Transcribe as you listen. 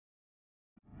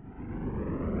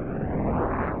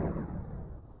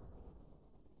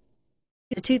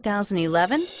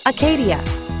2011 Acadia.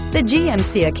 The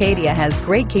GMC Acadia has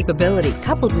great capability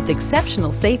coupled with exceptional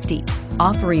safety,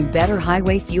 offering better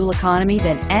highway fuel economy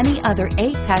than any other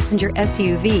 8-passenger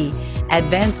SUV,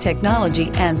 advanced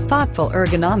technology, and thoughtful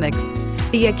ergonomics.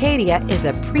 The Acadia is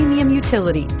a premium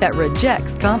utility that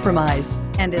rejects compromise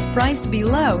and is priced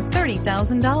below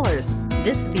 $30,000.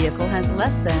 This vehicle has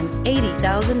less than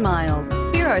 80,000 miles.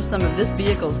 Here are some of this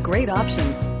vehicle's great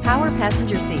options: power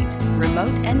passenger seat,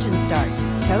 remote engine start,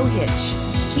 tow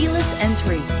hitch, keyless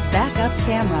entry, backup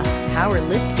camera, power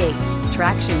lift gate,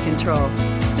 traction control,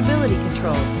 stability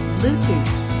control,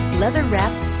 Bluetooth,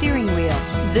 leather-wrapped steering wheel.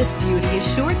 This beauty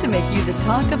is sure to make you the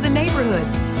talk of the neighborhood.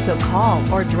 So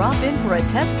call or drop in for a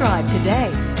test drive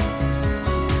today.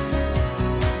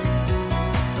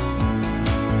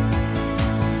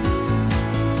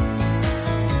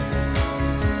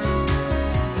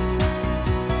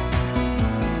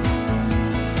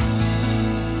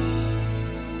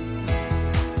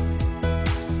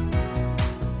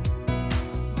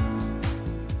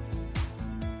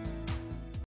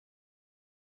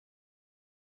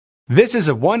 This is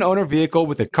a one-owner vehicle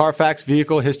with a Carfax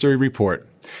Vehicle History Report.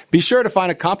 Be sure to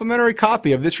find a complimentary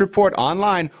copy of this report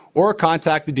online or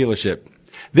contact the dealership.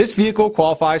 This vehicle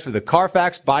qualifies for the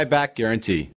Carfax Buyback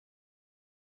Guarantee.